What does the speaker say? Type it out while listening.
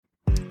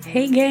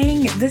Hey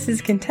gang, this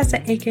is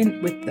Contessa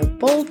Aiken with the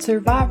Bold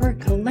Survivor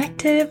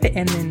Collective,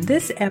 and in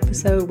this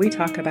episode we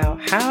talk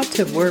about how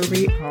to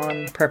worry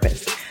on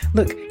purpose.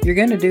 Look, you're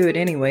going to do it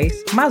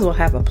anyways, might as well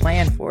have a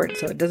plan for it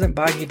so it doesn't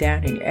bog you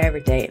down in your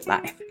everyday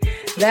life.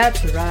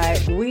 That's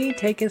right, we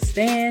take a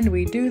stand,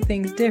 we do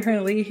things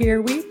differently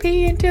here, we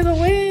pee into the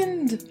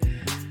wind.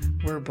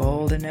 We're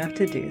bold enough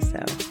to do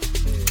so.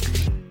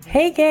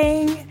 Hey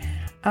gang!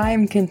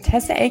 I'm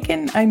Contessa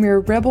Aiken. I'm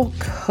your rebel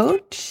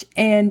coach,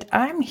 and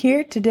I'm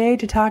here today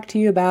to talk to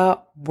you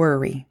about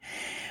worry.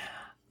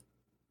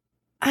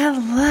 I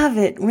love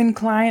it when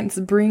clients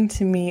bring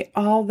to me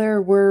all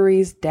their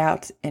worries,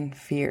 doubts, and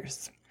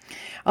fears.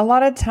 A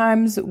lot of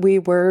times we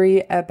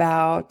worry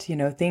about,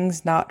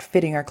 things not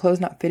fitting, our clothes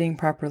not fitting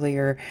properly,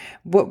 or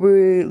what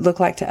we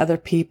look like to other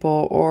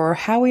people, or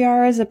how we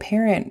are as a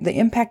parent, the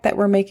impact that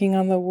we're making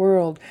on the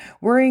world,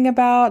 worrying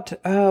about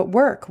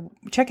work,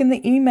 checking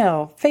the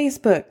email,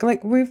 Facebook.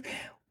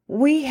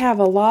 We have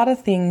a lot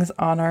of things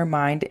on our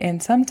mind.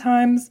 And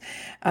sometimes,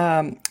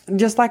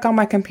 just like on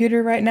my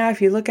computer right now,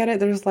 if you look at it,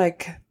 there's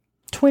like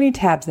 20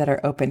 tabs that are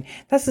open.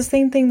 That's the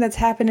same thing that's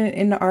happening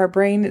in our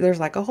brain. There's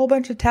like a whole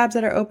bunch of tabs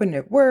that are open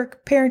at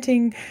work,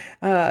 parenting,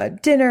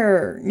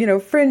 dinner,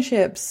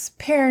 friendships,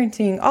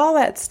 parenting, all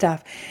that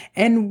stuff.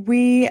 And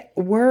we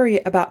worry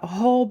about a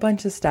whole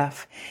bunch of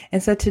stuff.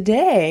 And so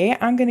today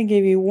I'm going to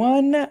give you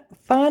one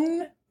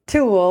fun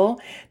tool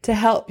to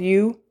help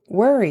you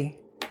worry.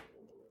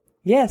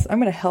 Yes, I'm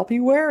going to help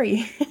you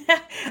worry.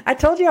 I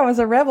told you I was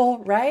a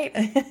rebel, right?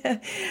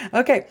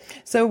 Okay,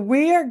 so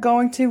we are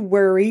going to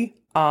worry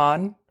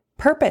on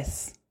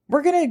purpose.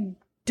 We're going to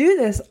do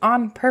this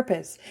on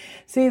purpose.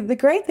 See, the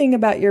great thing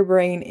about your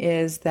brain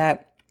is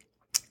that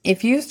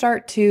if you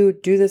start to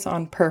do this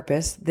on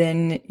purpose,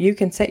 then you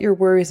can set your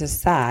worries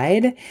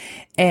aside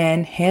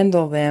and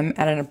handle them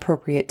at an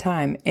appropriate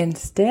time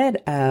instead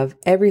of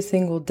every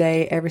single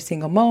day, every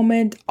single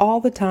moment, all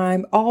the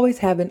time, always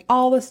having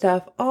all the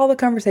stuff, all the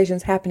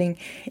conversations happening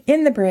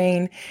in the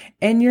brain,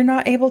 and you're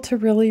not able to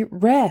really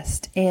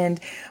rest. And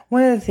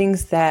one of the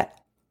things that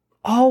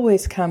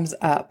always comes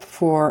up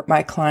for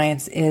my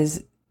clients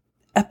is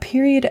a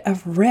period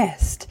of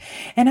rest.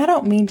 And I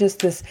don't mean just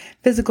this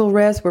physical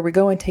rest where we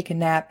go and take a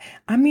nap.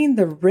 I mean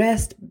the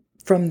rest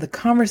from the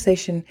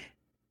conversation,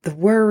 the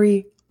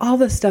worry, all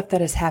the stuff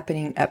that is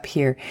happening up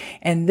here.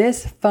 And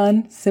this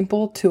fun,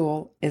 simple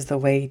tool is the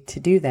way to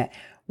do that.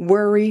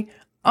 Worry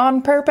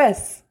on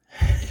purpose.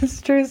 It's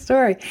a true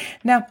story.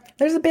 Now,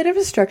 there's a bit of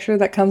a structure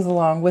that comes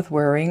along with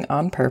worrying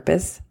on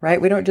purpose,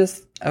 right? We don't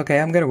just, I'm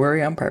going to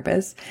worry on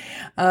purpose.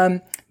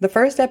 The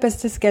first step is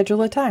to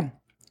schedule a time.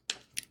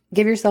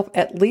 Give yourself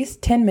at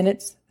least 10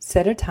 minutes,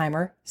 set a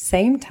timer,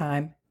 same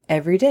time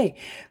every day.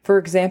 For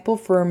example,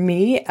 for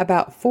me,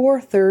 about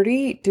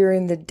 4:30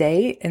 during the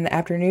day in the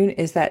afternoon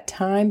is that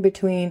time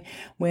between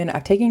when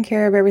I've taken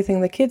care of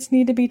everything the kids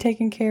need to be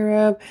taken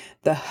care of,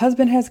 the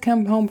husband has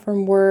come home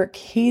from work,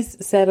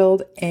 he's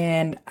settled,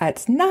 and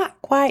it's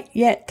not quite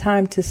yet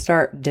time to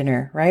start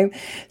dinner, right?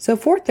 So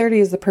 4:30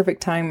 is the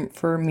perfect time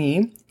for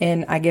me,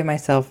 and I give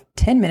myself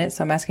 10 minutes.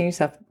 So I'm asking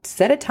yourself,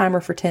 set a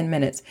timer for 10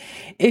 minutes.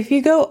 If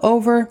you go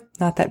over,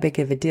 not that big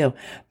of a deal,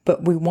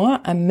 but we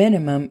want a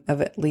minimum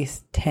of at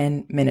least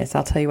 10 minutes.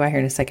 I'll tell you why here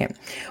in a second.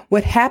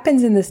 What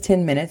happens in this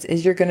 10 minutes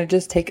is you're going to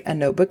just take a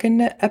notebook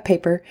and a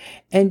paper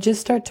and just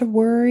start to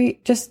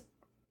worry, just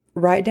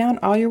write down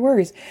all your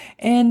worries.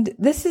 And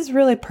this is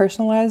really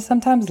personalized.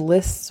 Sometimes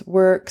lists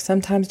work.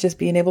 Sometimes just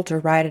being able to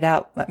write it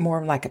out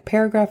more like a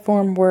paragraph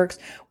form works.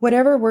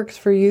 Whatever works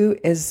for you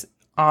is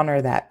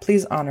honor that.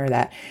 Please honor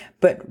that.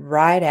 But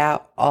write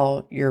out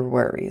all your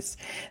worries.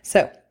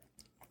 So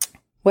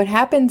what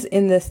happens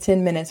in this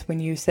 10 minutes when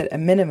you set a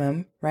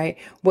minimum, right?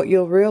 What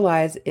you'll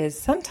realize is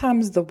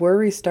sometimes the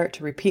worries start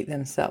to repeat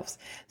themselves.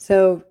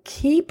 So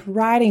keep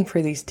writing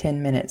for these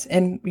 10 minutes,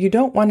 and you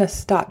don't want to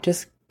stop.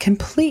 Just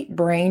complete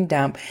brain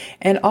dump.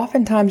 And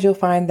oftentimes you'll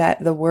find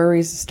that the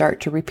worries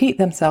start to repeat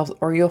themselves,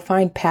 or you'll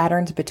find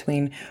patterns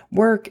between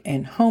work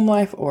and home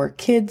life, or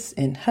kids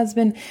and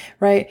husband,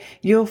 right?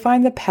 You'll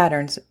find the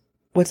patterns.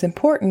 What's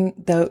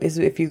important though is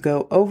if you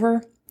go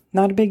over,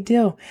 not a big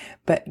deal,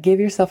 but give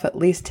yourself at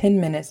least 10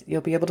 minutes.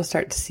 You'll be able to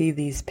start to see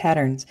these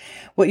patterns.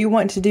 What you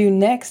want to do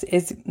next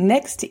is,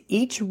 next to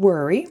each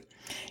worry,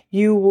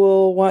 you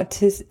will want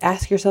to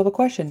ask yourself a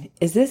question.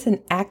 Is this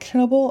an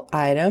actionable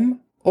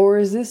item, or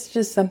is this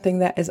just something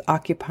that is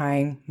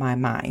occupying my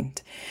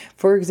mind?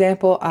 For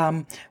example,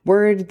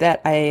 worried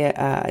that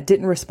I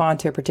didn't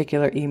respond to a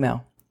particular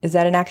email. Is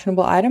that an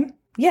actionable item?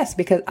 Yes,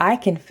 because I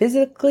can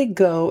physically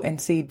go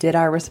and see, did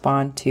I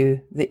respond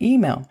to the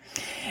email?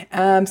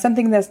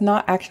 Something that's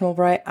not actionable,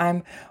 right?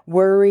 I'm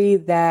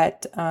worried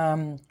that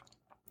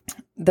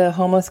the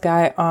homeless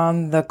guy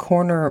on the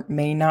corner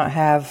may not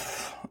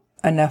have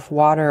enough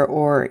water,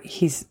 or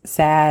he's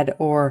sad,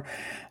 or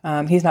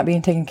he's not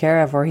being taken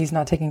care of, or he's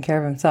not taking care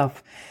of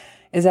himself.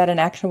 Is that an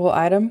actionable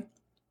item?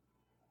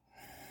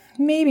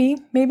 Maybe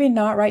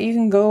not, right? You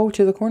can go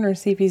to the corner and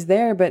see if he's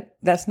there, but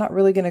that's not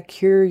really going to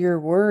cure your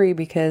worry,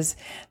 because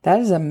that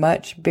is a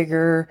much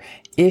bigger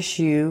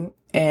issue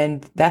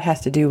And that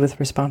has to do with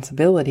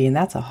responsibility. And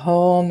that's a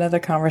whole nother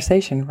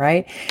conversation,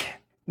 right?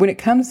 When it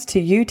comes to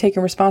you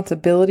taking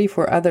responsibility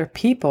for other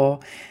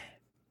people,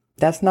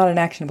 that's not an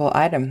actionable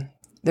item.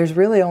 There's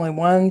really only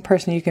one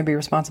person you can be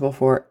responsible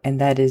for,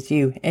 and that is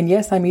you. And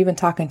yes, I'm even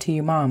talking to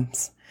you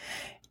moms.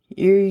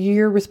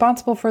 You're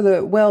responsible for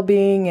the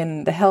well-being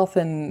and the health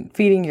and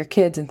feeding your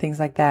kids and things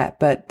like that.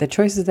 But the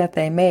choices that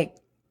they make,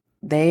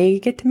 they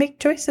get to make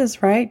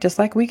choices, right? Just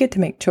like we get to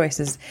make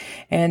choices.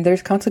 And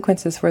there's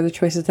consequences for the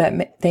choices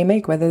that they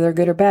make, whether they're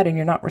good or bad. And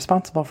you're not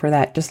responsible for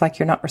that, just like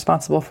you're not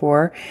responsible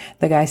for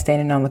the guy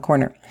standing on the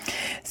corner.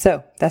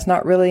 So that's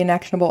not really an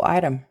actionable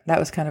item. That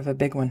was kind of a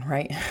big one,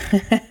 right?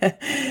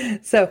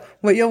 So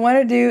what you'll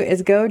want to do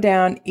is go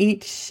down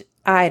each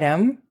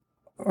item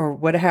or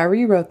however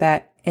you wrote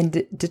that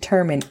and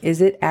determine,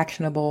 is it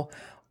actionable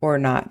or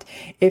not?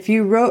 If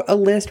you wrote a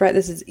list, right,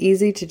 this is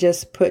easy to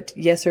just put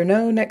yes or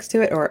no next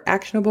to it, or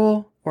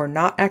actionable or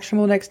not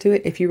actionable next to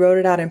it. If you wrote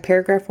it out in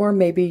paragraph form,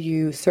 maybe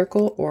you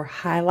circle or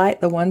highlight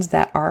the ones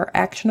that are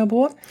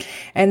actionable.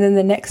 And then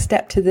the next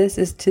step to this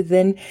is to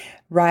then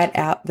write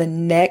out the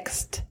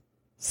next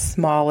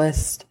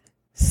smallest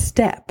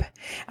step.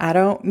 I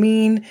don't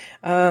mean,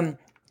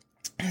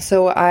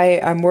 so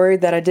I'm worried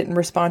that I didn't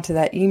respond to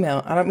that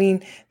email. I don't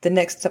mean the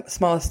next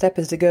smallest step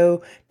is to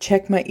go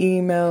check my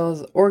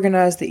emails,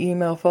 organize the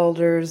email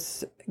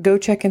folders, go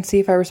check and see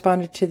if I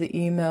responded to the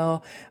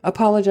email,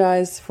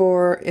 apologize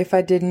for if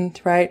I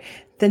didn't, right?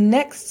 The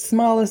next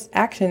smallest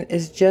action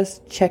is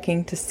just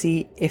checking to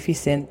see if you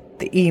sent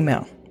the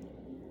email.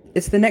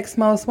 It's the next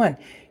smallest one.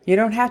 You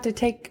don't have to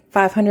take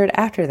 500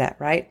 after that,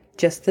 right?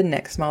 Just the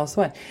next smallest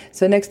one.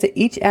 So next to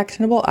each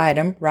actionable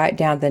item, write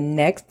down the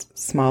next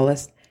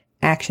smallest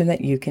action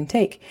that you can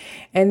take.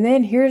 And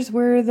then here's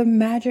where the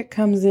magic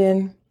comes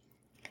in.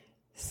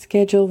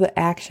 Schedule the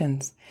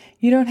actions.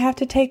 You don't have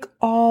to take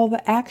all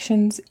the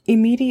actions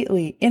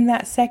immediately in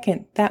that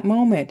second, that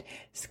moment.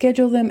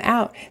 Schedule them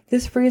out.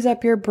 This frees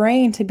up your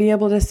brain to be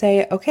able to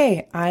say,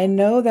 okay, I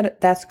know that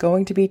that's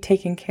going to be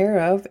taken care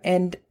of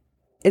and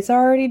it's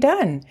already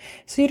done.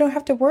 So you don't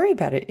have to worry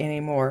about it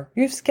anymore.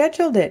 You've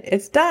scheduled it.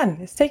 It's done.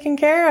 It's taken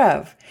care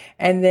of.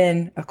 And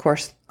then, of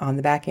course, on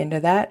the back end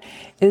of that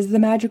is the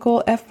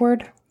magical F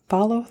word,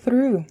 follow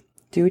through.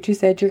 Do what you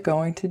said you're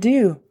going to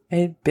do.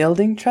 And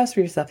building trust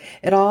for yourself.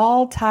 It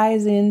all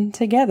ties in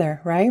together,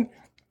 right?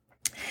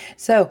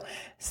 So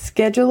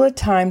schedule a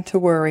time to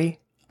worry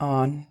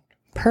on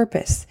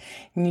purpose.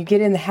 When you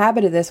get in the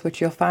habit of this,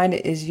 what you'll find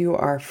is you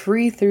are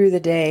free through the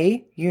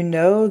day. You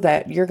know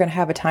that you're going to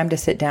have a time to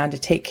sit down to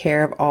take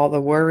care of all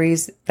the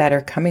worries that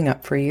are coming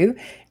up for you,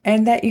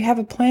 and that you have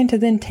a plan to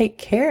then take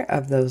care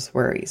of those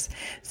worries.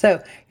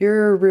 So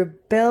your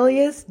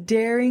rebellious,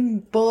 daring,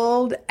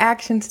 bold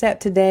action step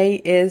today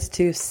is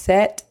to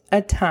set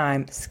a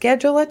time,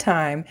 schedule a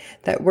time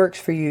that works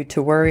for you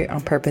to worry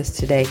on purpose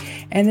today,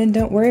 and then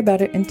don't worry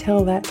about it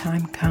until that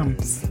time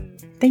comes.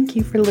 Thank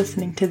you for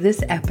listening to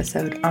this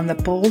episode on the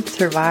Bold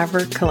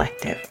Survivor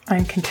Collective.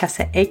 I'm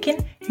Contessa Aiken.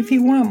 If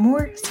you want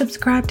more,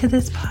 subscribe to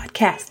this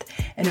podcast.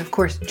 And of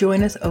course,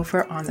 join us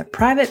over on the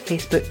private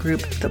Facebook group,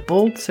 the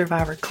Bold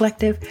Survivor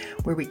Collective,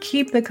 where we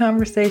keep the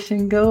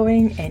conversation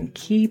going and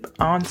keep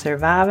on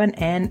surviving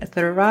and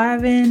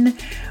thriving.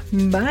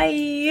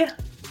 Bye.